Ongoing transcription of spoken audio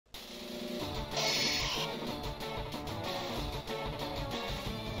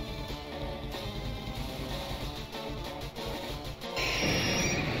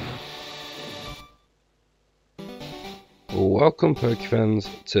Welcome Pokefans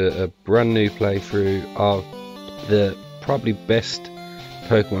to a brand new playthrough of the probably best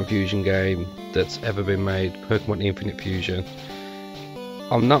Pokemon Fusion game that's ever been made, Pokemon Infinite Fusion.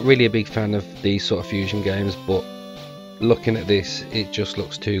 I'm not really a big fan of these sort of fusion games, but looking at this it just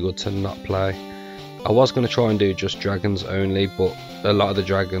looks too good to not play. I was going to try and do just dragons only, but a lot of the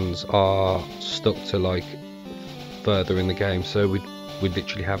dragons are stuck to like further in the game, so we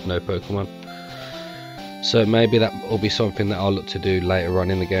literally have no Pokemon. So maybe that will be something that I'll look to do later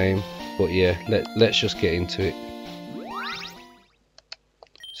on in the game. But yeah, let's just get into it.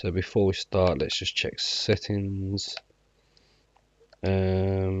 So before we start, let's just check settings.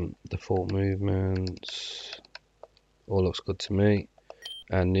 Default movements. All looks good to me.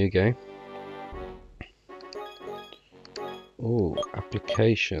 And new game. Oh,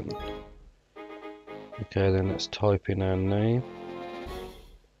 application. Okay, then let's type in our name.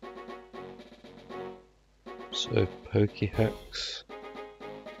 So Pokéhex.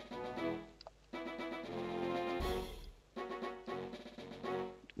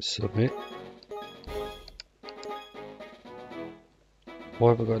 Submit. Why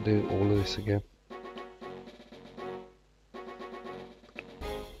have I got to do all of this again?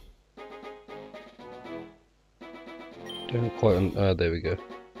 Don't quite. There we go.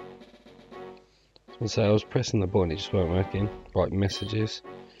 So I was pressing the button, it just weren't working. Right, messages.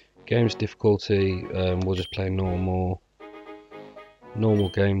 Game's difficulty, we'll just play normal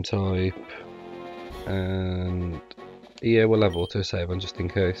game type, and yeah, we'll have autosave on just in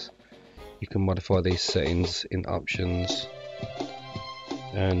case. You can modify these settings in options,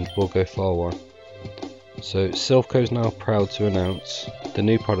 and we'll go file 1. So Silphco is now proud to announce the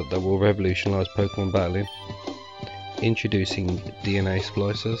new product that will revolutionise Pokemon battling, introducing DNA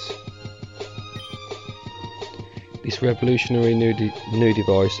splicers. This revolutionary new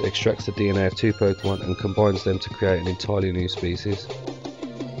device extracts the DNA of 2 Pokemon and combines them to create an entirely new species.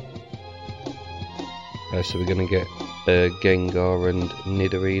 So we're going to get Gengar and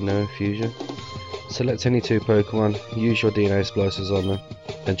Nidorino fusion. Select any 2 Pokemon, use your DNA splicers on them,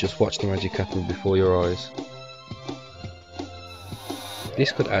 and just watch the magic happen before your eyes.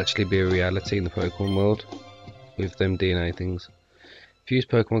 This could actually be a reality in the Pokemon world, with them DNA things. Fused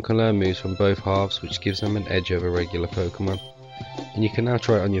Pokemon can learn moves from both halves, which gives them an edge over regular Pokemon, and you can now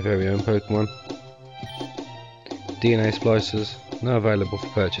try it on your very own Pokemon. DNA splicers, now available for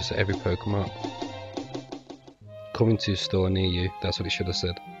purchase at every Pokemon. Coming to a store near you, that's what it should have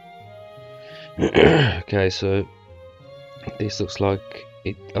said. Okay, so this looks like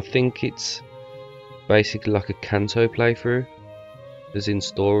it. I think it's basically like a Kanto playthrough, as in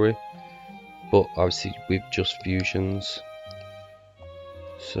story, but obviously with just fusions.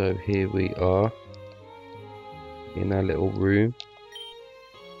 So here we are in our little room.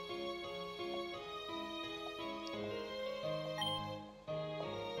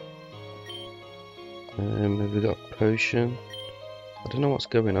 We've got a potion. I don't know what's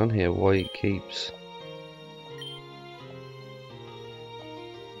going on here, why it keeps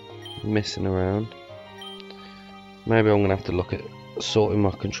messing around. Maybe I'm going to have to look at sorting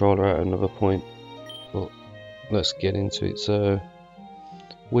my controller out at another point, but let's get into it. So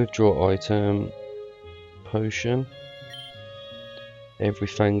withdraw item, potion. Every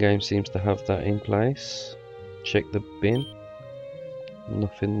fan game seems to have that in place. Check the bin.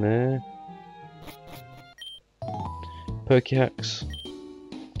 Nothing there. Pokéhex.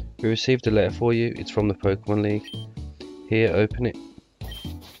 We received a letter for you. It's from the Pokemon League. Here, open it.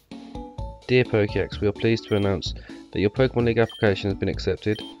 Dear Pokéhex, we are pleased to announce that your Pokemon League application has been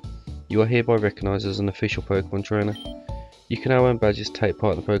accepted. You are hereby recognised as an official Pokemon trainer. You can now earn badges to take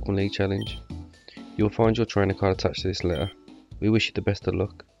part in the Pokemon League Challenge. You will find your trainer card attached to this letter. We wish you the best of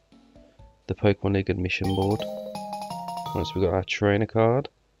luck. The Pokemon League admission board. Right, so we've got our trainer card.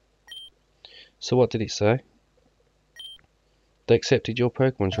 So what did it say? They accepted your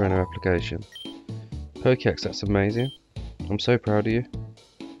Pokemon trainer application. Pokéhex, that's amazing. I'm so proud of you.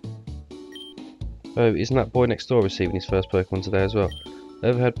 Oh, isn't that boy next door receiving his first Pokemon today as well? I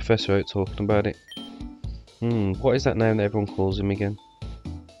overheard Professor Oak talking about it. What is that name that everyone calls him again?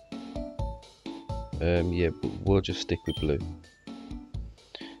 Yeah, but we'll just stick with Blue.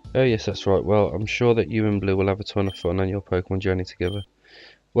 Oh yes, that's right. Well, I'm sure that you and Blue will have a ton of fun on your Pokemon journey together.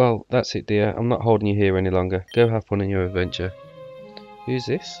 Well, that's it, dear. I'm not holding you here any longer. Go have fun in your adventure. Who's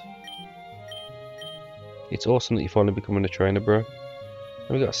this? It's awesome that you're finally becoming a trainer, bro. And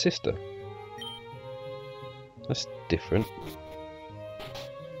we got a sister. That's different.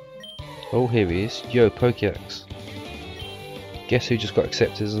 Oh, here he is. Yo, Pokéhex. Guess who just got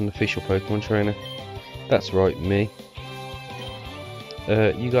accepted as an official Pokemon trainer? That's right, me.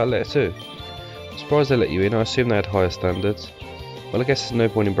 You got a letter too. Surprised they let you in. I assume they had higher standards. Well, I guess there's no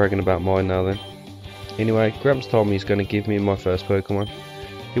point in bragging about mine now then. Anyway, Gramps told me he's going to give me my first Pokemon.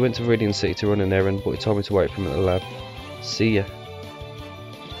 He went to Viridian City to run an errand, but he told me to wait for him at the lab. See ya.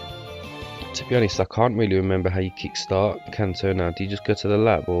 To be honest, I can't really remember how you kickstart Kanto now. Do you just go to the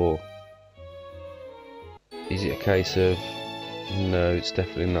lab, or is it a case of... No, it's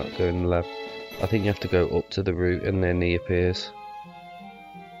definitely not going to the lab. I think you have to go up to the route and then he appears.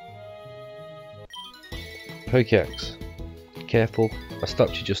 Pokeaxe. Careful, I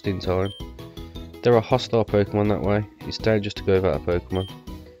stopped you just in time. There are hostile Pokemon that way. It's dangerous to go without a Pokemon.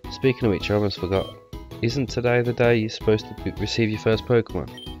 Speaking of which, I almost forgot. Isn't today the day you're supposed to receive your first Pokemon?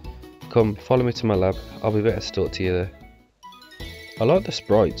 Come, follow me to my lab. I'll be better to talk to you there. I like the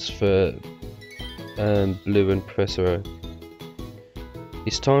sprites for Blue and Professor O.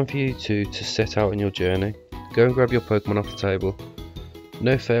 It's time for you to set out on your journey. Go and grab your Pokemon off the table.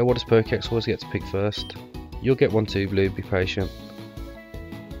 No fair, what does Pokeaxe always get to pick first? You'll get one too, Blue, be patient.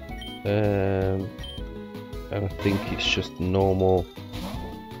 And I think it's just normal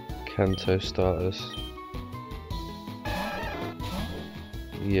Kanto starters.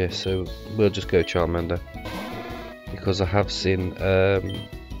 Yeah, so we'll just go Charmander. Because I have seen a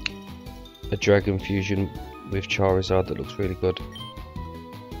Dragon Fusion with Charizard that looks really good.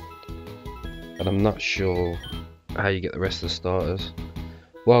 And I'm not sure how you get the rest of the starters.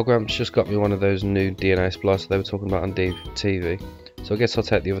 Well, Gramps just got me one of those new DNA splicers they were talking about on TV. So I guess I'll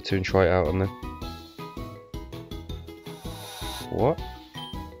take the other two and try it out on them. What?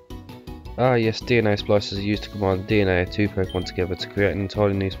 Ah yes, DNA splicers are used to combine the DNA of two Pokemon together to create an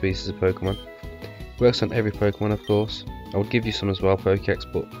entirely new species of Pokemon. It works on every Pokemon, of course. I would give you some as well, Pokeaxe,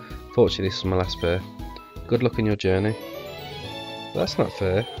 but fortunately this is my last pair. Good luck on your journey. That's not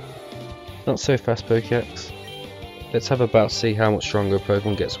fair. Not so fast, Pokeaxe. Let's have a battle to see how much stronger a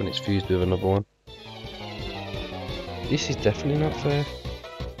Pokemon gets when it's fused with another one. This is definitely not fair.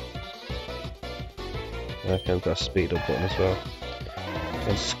 Okay, we've got a speed up button as well.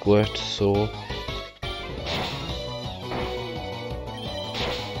 And Squirt Saw.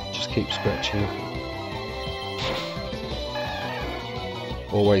 Just keep scratching.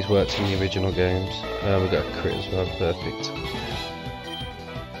 Always works in the original games. We've got a crit as well, perfect.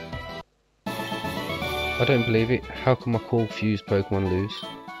 I don't believe it. How can my cool fused Pokemon lose?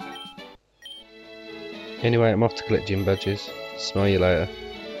 Anyway, I'm off to collect gym badges. Smell you later.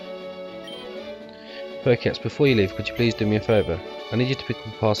 Pokeaxe, before you leave, could you please do me a favour? I need you to pick up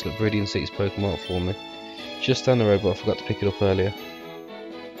a parcel at Viridian City's Pokemon for me. Just down the road, but I forgot to pick it up earlier.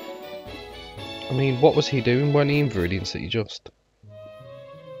 I mean, what was he doing when he in Viridian City just?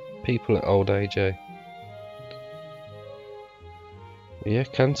 People at old age, eh? Yeah,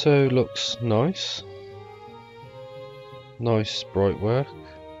 Kanto looks nice. Nice sprite work.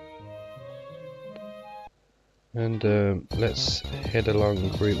 And let's head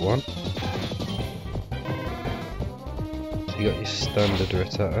along Route 1. So you got your standard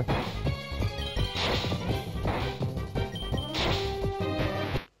Rattata.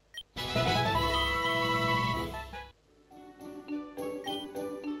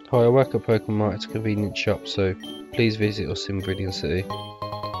 Hi, I work at Pokemon Mart. It's a convenient shop, so please visit us in Viridian City.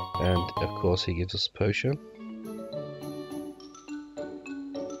 And of course he gives us a potion.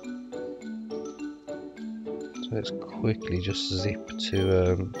 Let's quickly just zip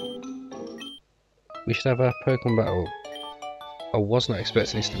to we should have our Pokemon battle. I was not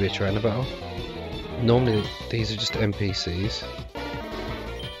expecting this to be a trainer battle. Normally these are just NPCs.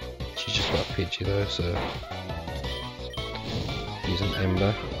 She's just got a Pidgey though, so use an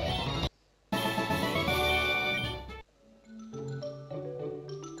Ember.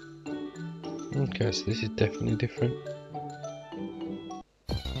 Okay, so this is definitely different.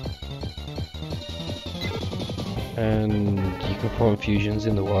 And you can find fusions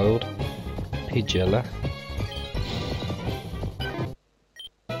in the wild. Pidgeella.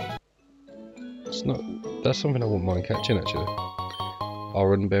 That's something I wouldn't mind catching actually.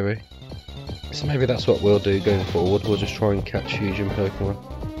 Oranberry. So maybe that's what we'll do going forward. We'll just try and catch fusion Pokemon.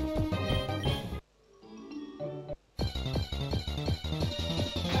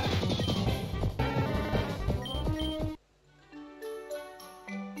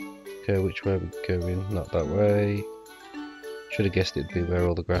 Okay, which way are we going? Not that way. Should have guessed it'd be where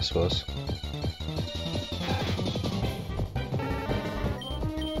all the grass was.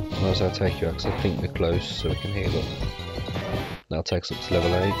 Might as well take you out because I think we're close so we can heal up. That'll take us up to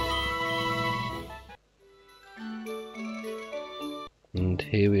level 8. And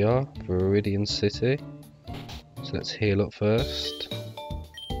here we are, Viridian City. So let's heal up first.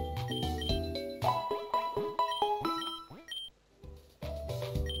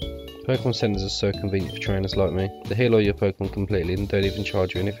 Pokemon centers are so convenient for trainers like me. They heal all your Pokemon completely and don't even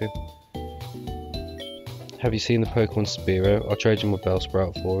charge you anything. Have you seen the Pokemon Spearow? I'll trade you my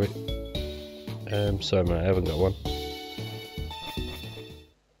Bellsprout for it. Sorry mate, I haven't got one.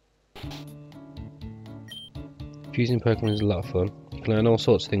 Fusing Pokemon is a lot of fun. You can learn all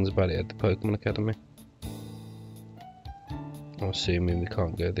sorts of things about it at the Pokemon Academy. I'm assuming we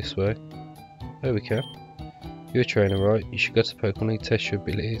can't go this way. Oh, we can. You're a trainer, right? You should go to the Pokemon League, test your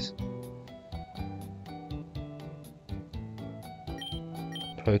abilities.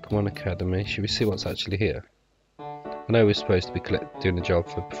 Pokemon Academy. Should we see what's actually here? I know we're supposed to be doing a job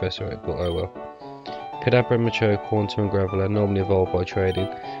for Professor Oak, but oh well. Kadabra, Machoke, Haunter and Graveler normally evolve by trading,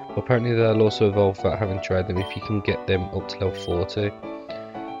 but apparently they'll also evolve without having to trade them if you can get them up to level 40.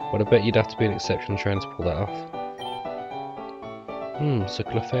 But I bet you'd have to be an exceptional trainer to pull that off. So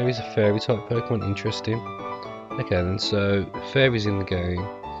Clefairy's a fairy type Pokemon, interesting. Okay then, so fairies in the game,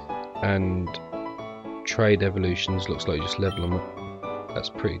 and trade evolutions looks like you just level them up. That's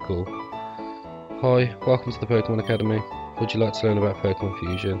pretty cool. Hi, welcome to the Pokemon Academy. Would you like to learn about Pokemon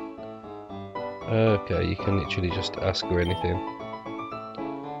Fusion? Okay, you can literally just ask her anything.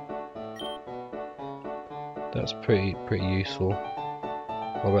 That's pretty useful.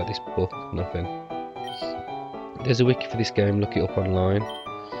 What about this book? Nothing. There's a wiki for this game, look it up online.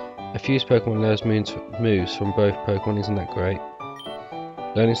 A fused Pokemon learns moves from both Pokemon, isn't that great?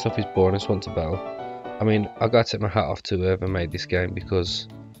 Learning stuff is boring, I just want to battle. I mean, I gotta take my hat off to whoever made this game, because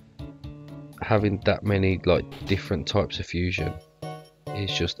having that many like different types of fusion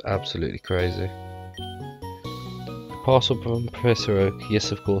is just absolutely crazy. Parcel from Professor Oak,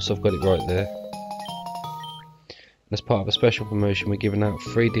 yes of course, I've got it right there. As part of a special promotion, we're giving out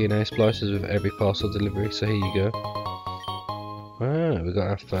free DNA splicers with every parcel delivery, so here you go. Ah, we got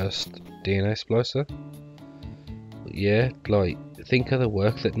our first DNA splicer. But yeah, like, think of the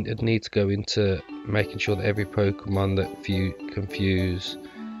work that needs to go into making sure that every Pokemon that can fuse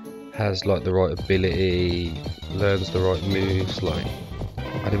has like the right ability, learns the right moves. Like,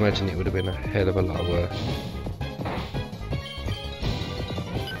 I'd imagine it would have been a hell of a lot of work.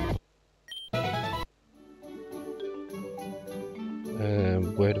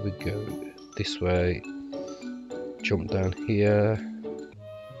 Where do we go? This way. Jump down here.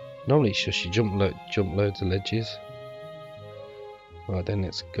 Normally it's just you jump loads of ledges. Right then,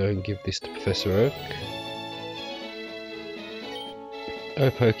 let's go and give this to Professor Oak. Oh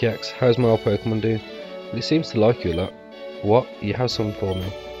Pokeax, how's my old Pokemon doing? Well, it seems to like you a lot. What? You have something for me?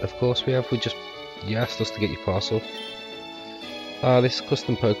 Of course we have, you asked us to get your parcel. Ah, this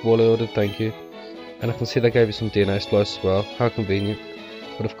custom Pokeball I ordered, thank you. And I can see they gave you some DNA splice as well, how convenient.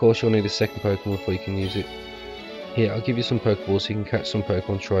 But of course you'll need a second Pokemon before you can use it. Here, I'll give you some Pokeballs so you can catch some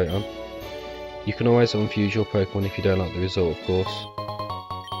Pokemon, try it on. You can always unfuse your Pokemon if you don't like the result, of course.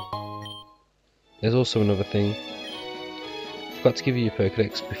 There's also another thing. I forgot to give you your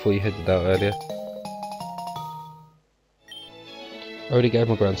Pokedex before you headed out earlier. I already gave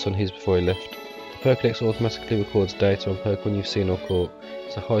my grandson his before he left. The Pokedex automatically records data on Pokemon you've seen or caught.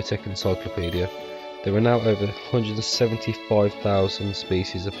 It's a high-tech encyclopedia. There are now over 175,000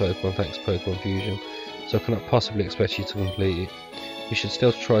 species of Pokemon thanks to Pokemon Fusion, so I cannot possibly expect you to complete it. You should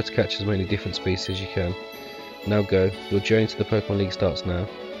still try to catch as many different species as you can. Now go, your journey to the Pokemon League starts now.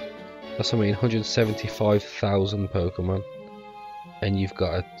 That's 175,000 Pokemon, and you've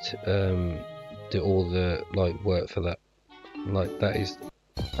got to do all the like work for that. Like, that is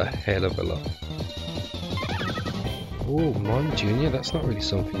a hell of a lot. Oh, Mime Junior, that's not really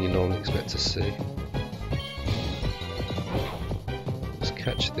something you normally expect to see. Let's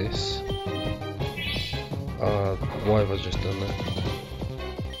catch this. Why have I just done that?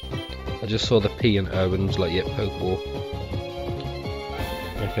 I just saw the P and O and was like, yep, Pokeball.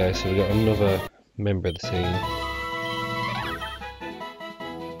 Okay, so we've got another member of the team.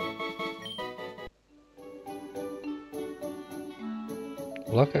 I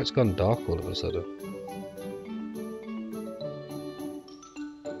like how it's gone dark all of a sudden.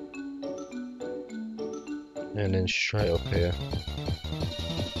 And then straight up here.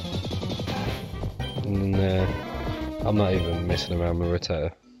 And then I'm not even messing around with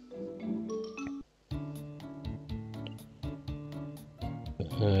Rattata.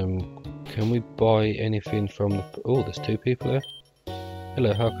 Can we buy anything from the... Oh, there's two people here.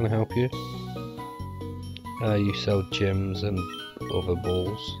 Hello, how can I help you? You sell gems and other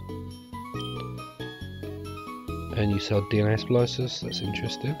balls. And you sell DNA splicers, that's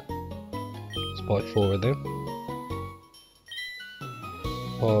interesting. Let's buy 4 of them.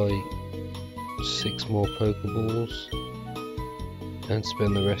 Buy 6 more Pokeballs. And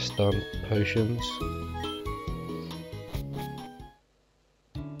spend the rest on potions.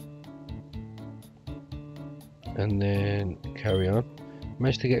 and then carry on.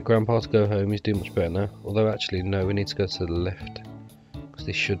 Managed to get Grandpa to go home. He's doing much better now. Although actually no, we need to go to the left because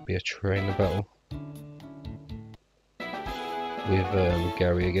this should be a trainer battle with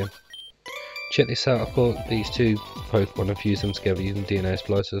Gary again. Check this out. I've got these two Pokemon. I've fused them together using DNA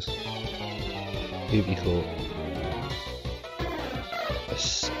splicers. Who'd you thought? A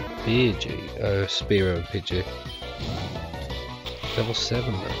Spearow Pidgey. Level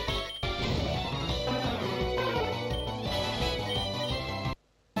 7 now.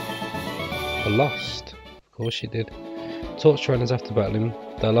 I lost. Of course you did. Torch trainers after battling,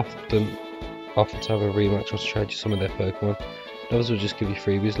 they'll often offer to have a rematch or to trade you some of their Pokemon. Others will just give you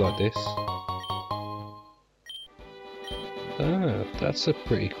freebies like this. Ah, that's a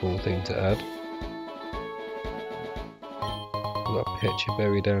pretty cool thing to add. We've got a Pecha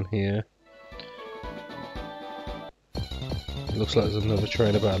Berry down here. It looks like there's another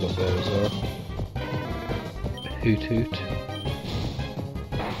trainer battle up there as well. A Hoot Hoot.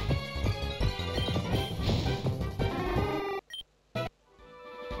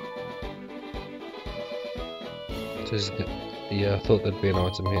 So this is good. Yeah, I thought there'd be an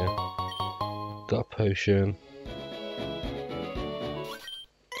item here. Got a potion.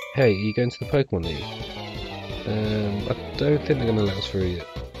 Hey, are you going to the Pokemon League? I don't think they're going to let us through yet.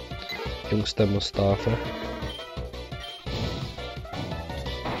 Youngster Mustafa.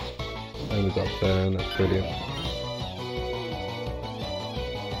 And we've got Burn, that's brilliant.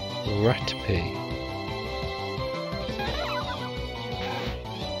 Ratpy.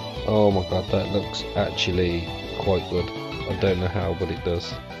 Oh my god, that looks actually quite good. I don't know how, but it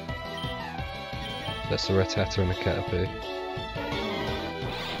does. That's a Rattata and a Caterpie.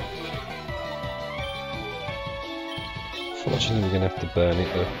 Fortunately, we're going to have to burn it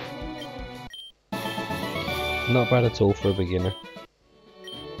though. Not bad at all for a beginner.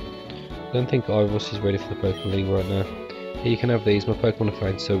 I don't think either of us is ready for the Pokemon League right now. Here you can have these. My Pokemon are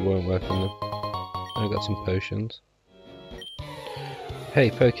faint, so we won't work on them. I've got some potions. Hey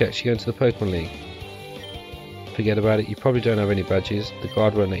Pokex, you going to the Pokemon League? Forget about it, you probably don't have any badges. The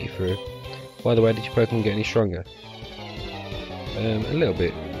guard won't let you through. By the way, did your Pokemon get any stronger? A little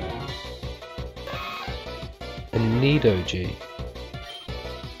bit. A Nidoji.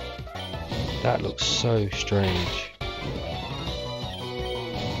 That looks so strange.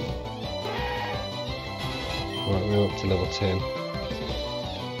 Right, we're up to level 10.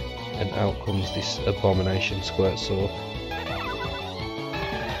 And out comes this abomination Squirtsaw.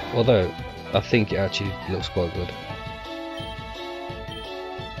 Although, I think it actually looks quite good.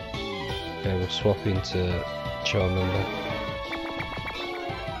 Okay, we'll swap into Charmander.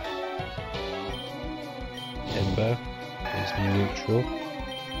 Ember is neutral.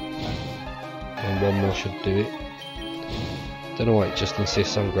 And one more should do it. Don't know why it just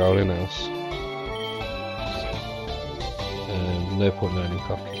insists on Growling else. No point learning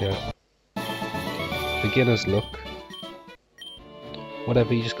Copycat. Beginner's luck.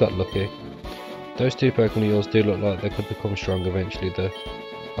 Whatever, you just got lucky. Those two Pokemon of yours do look like they could become strong eventually though.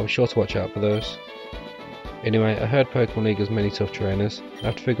 I'll be sure to watch out for those. Anyway, I heard Pokemon League has many tough trainers. I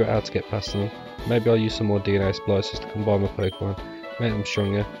have to figure out how to get past them. Maybe I'll use some more DNA splicers to combine my Pokemon, make them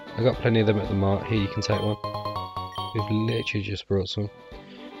stronger. I got plenty of them at the mart. Here, you can take one. We've literally just brought some.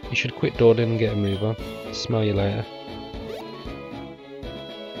 You should quit dawdling and get a move on. Smell you later.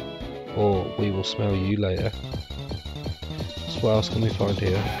 Or we will smell you later. So what else can we find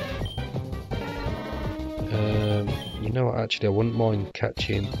here? You know what, actually I wouldn't mind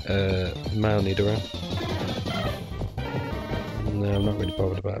catching male Nidoran. No, I'm not really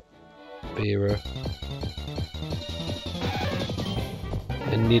bothered about Beera.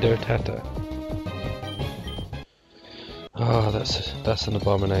 And Nidoran. Oh, that's an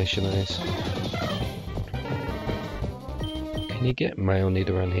abomination, that is. Can you get male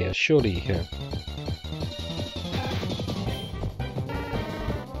Nidoran here? Surely you can.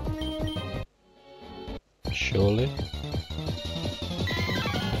 Surely.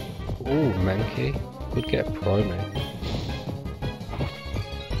 Ooh, Mankey. Could get a Primate.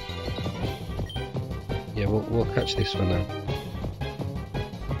 Yeah, we'll catch this for now.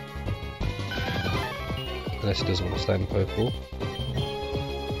 Unless he doesn't want to stay in the Pokeball.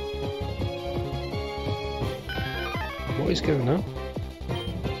 What is going on?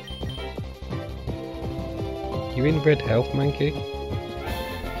 You're in red health, Mankey.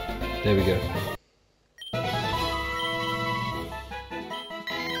 There we go.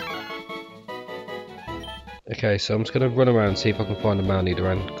 Okay, so I'm just going to run around and see if I can find a male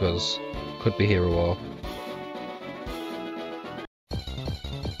Nidoran, because could be here a while.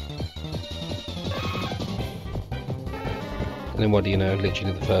 And then what do you know,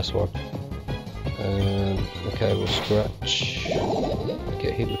 literally the first one. Okay, we'll scratch.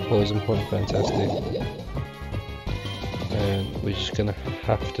 Get hit with poison point, fantastic. And we're just gonna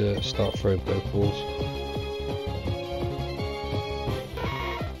have to start throwing Pokeballs.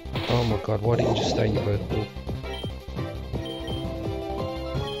 Oh my god, why didn't you just stay in your Pokeball?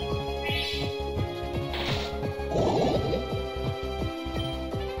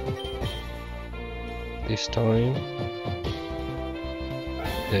 This time.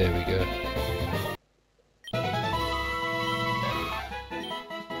 There we go.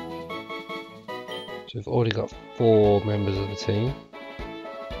 So we've already got 4 members of the team.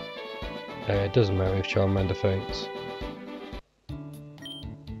 It doesn't matter if Charmander faints,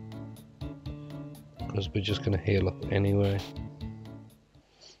 because we're just going to heal up anyway.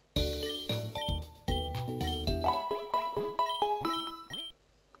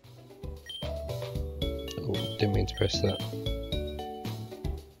 Oh, didn't mean to press that.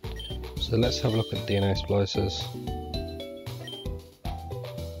 So let's have a look at DNA splicers.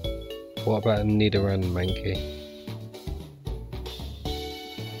 What about Nidoran and Mankey?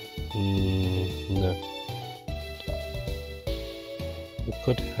 No. We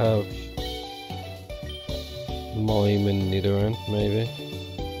could have Mime and Nidoran, maybe.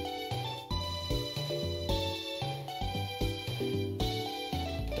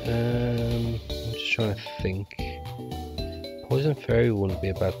 I'm just trying to think. Poison Fairy wouldn't be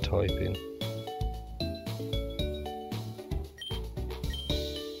a bad typing.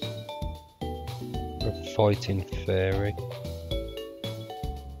 Fighting Fairy.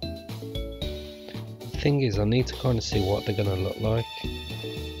 The thing is, I need to kind of see what they're going to look like.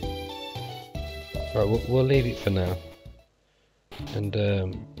 Right, we'll leave it for now, and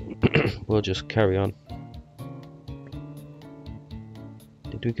we'll just carry on.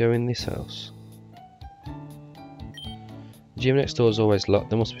 Did we go in this house? The gym next door is always locked.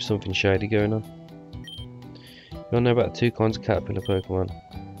 There must be something shady going on. You all know about 2 kinds of caterpillar Pokemon.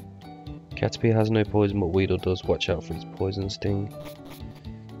 Caterpie has no poison, but Weedle does. Watch out for its poison sting.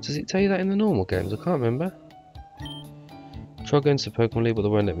 Does it tell you that in the normal games? I can't remember. Try going to the Pokemon League, but they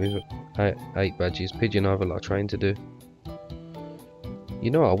won't let me 8 badges. Pidgeon, I have a lot of training to do.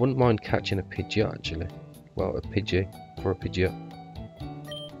 You know what? I wouldn't mind catching a Pidgeot actually. Well, a Pidgey for a Pidgeot.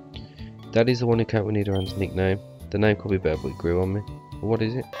 That is the one who came with Nidoran's nickname. The name could be better, but it grew on me. What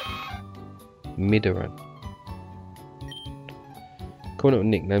is it? Midoran. Coming up with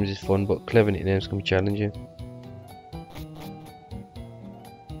nicknames is fun, but clever nicknames can be challenging.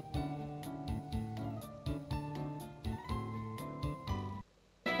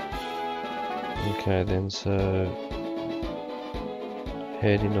 Okay then, so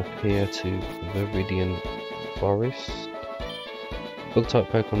heading up here to Viridian Forest. Bug type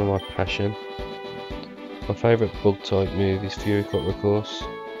Pokemon are my passion. My favourite bug type move is Fury Cut, of course.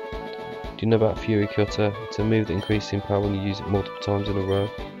 Do you know about Fury Cutter? It's a move that increases in power when you use it multiple times in a row.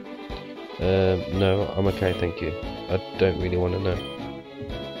 No, I'm okay, thank you. I don't really want to know.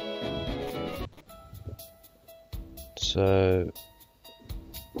 So,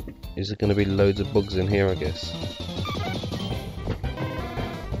 is there going to be loads of bugs in here, I guess?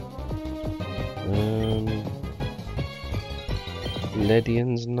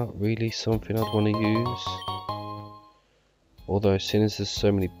 Ledian's not really something I'd want to use. Although as soon as there's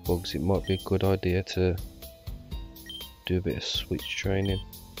so many bugs, it might be a good idea to do a bit of switch training.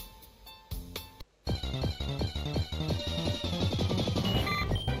 I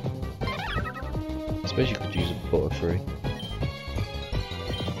suppose you could use a Butterfree.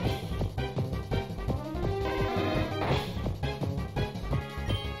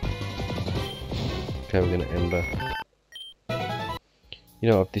 Okay, we're going to Ember. You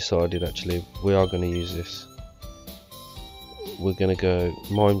know what I've decided actually, we are going to use this. We're going to go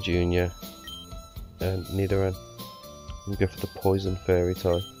Mime Jr. and Nidoran. And go for the Poison Fairy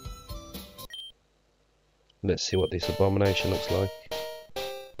type. Let's see what this abomination looks like.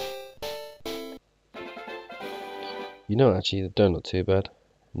 You know, actually, they don't look too bad.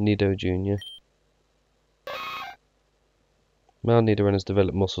 Nido Jr. Male Nidoran has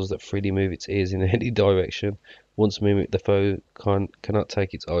developed muscles that freely move its ears in any direction. Once mimicked, the foe cannot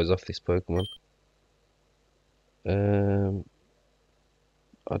take its eyes off this Pokemon.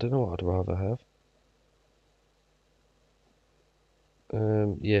 I don't know what I'd rather have.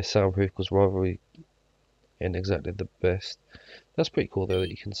 Yeah, soundproof, because rivalry ain't exactly the best. That's pretty cool though that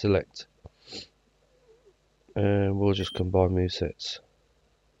you can select. We'll just combine movesets.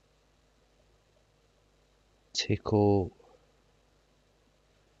 Tickle.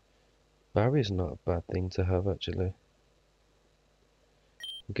 Barry's not a bad thing to have actually.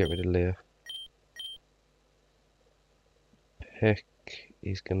 We'll get rid of Leah. Peck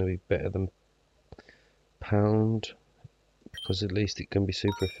is going to be better than Hound, because at least it can be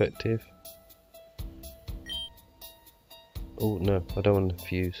super effective. Oh no, I don't want to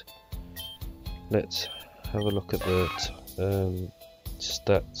fuse. Let's have a look at the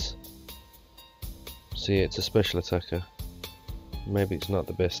stats. See, it's a special attacker. Maybe it's not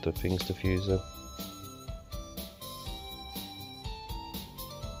the best of things to fuse them.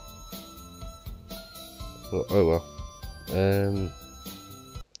 Well, oh well.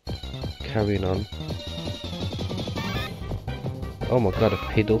 Carrying on. Oh my god, a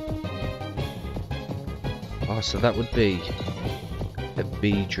Piddle. Oh, so that would be a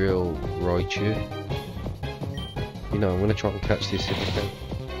Beedrill Raichu. You know, I'm going to try and catch this if I can.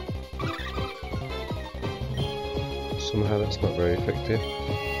 Somehow that's not very effective.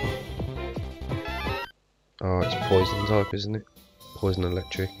 Oh, it's poison type, isn't it? Poison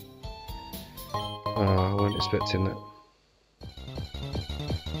electric. Oh, I wasn't expecting that.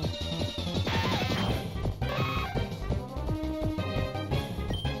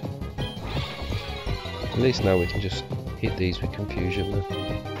 At least now we can just hit these with confusion then.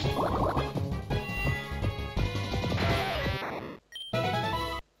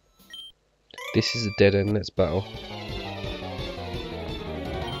 This is a dead end, let's battle.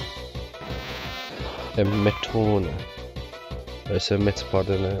 A Metorna. It's a Metapod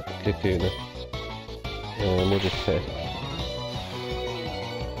and a Kakuna. We'll just pet.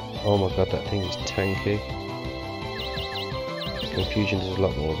 Oh my god, that thing is tanky. Confusion does a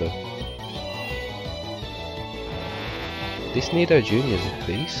lot more though. This Nido Jr. is a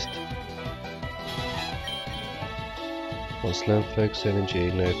beast. Want Slam Focus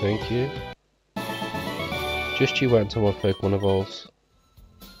Energy? No thank you. Just you wait until my Pokemon evolves.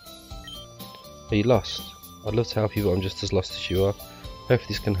 Are you lost? I'd love to help you, but I'm just as lost as you are. Hopefully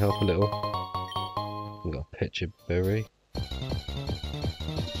this can help a little. We've got a Pecha Berry.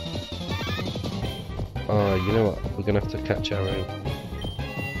 Oh, you know what? We're gonna have to catch our own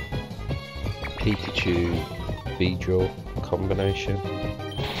Pikachu Beedrill combination.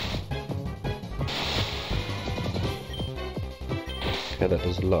 Okay, that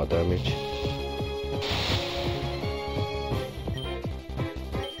does a lot of damage.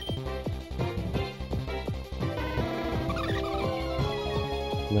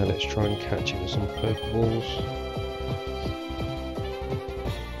 Now let's try and catch it with some Pokeballs.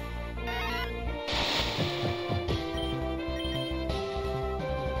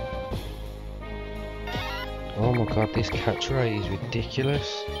 Oh my god, this catch rate is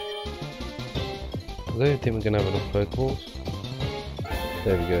ridiculous. I don't think we're going to have enough Pokeballs.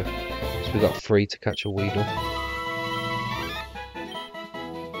 There we go. So we got 3 to catch a Weedle.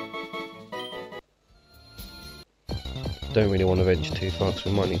 Don't really want to venture too far because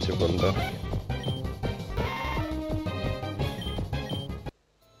we might need to run back.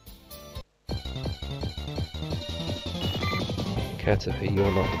 Caterpie,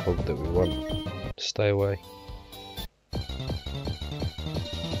 you're not the bug that we want. Stay away.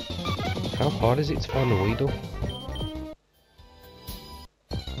 How hard is it to find a Weedle?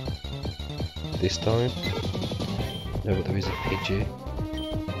 This time? No, but there is a Pidgey.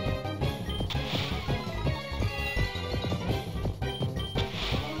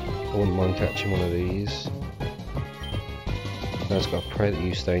 I wouldn't mind catching one of these. Now it's got to pray that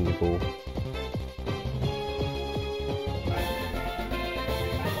you stay in your ball.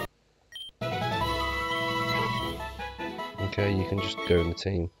 Okay, you can just go in the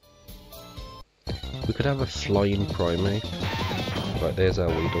team. We could have a flying Primate. Right, there's our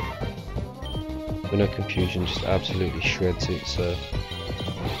Weedle. With no confusion, just absolutely shreds it, so...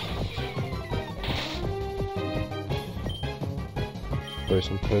 Throw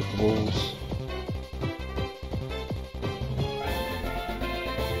some Pokeballs.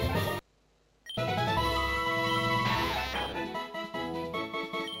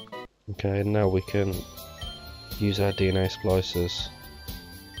 Okay, now we can use our DNA splicers.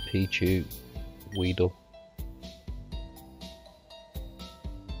 Pichu, Weedle.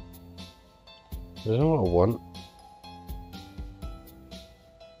 I don't know what I want.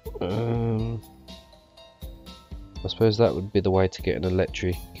 I suppose that would be the way to get an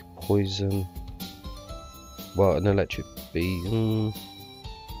electric poison. Well, an electric bee.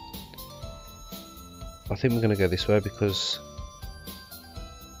 I think we're going to go this way because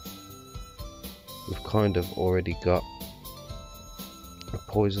we've kind of already got a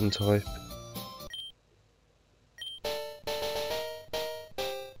poison type.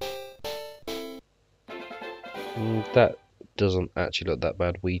 That doesn't actually look that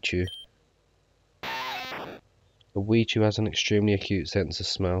bad. Weechu. A Weechu has an extremely acute sense of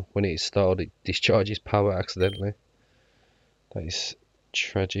smell. When it is startled, it discharges power accidentally. That is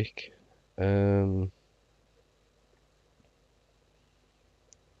tragic.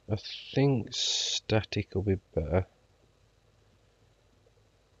 I think static will be better.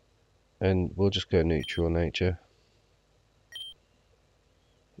 And we'll just go neutral nature.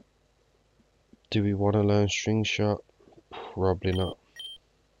 Do we want to learn string shot? Probably not.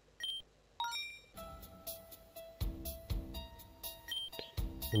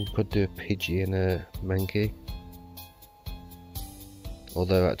 We could do a Pidgey and a Mankey.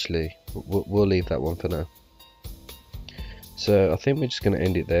 Although actually, we'll leave that one for now. So I think we're just going to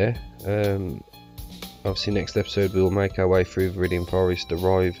end it there. Obviously next episode we will make our way through Viridian Forest,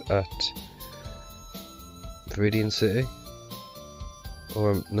 arrive at Viridian City.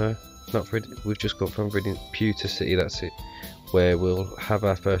 Or no, not Viridian, we've just gone from Viridian Pewter City, that's it. Where we'll have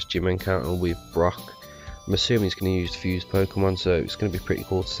our first gym encounter with Brock. I'm assuming he's going to use fused Pokemon, so it's going to be pretty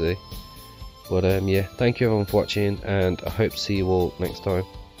cool to see. But yeah, thank you everyone for watching, and I hope to see you all next time.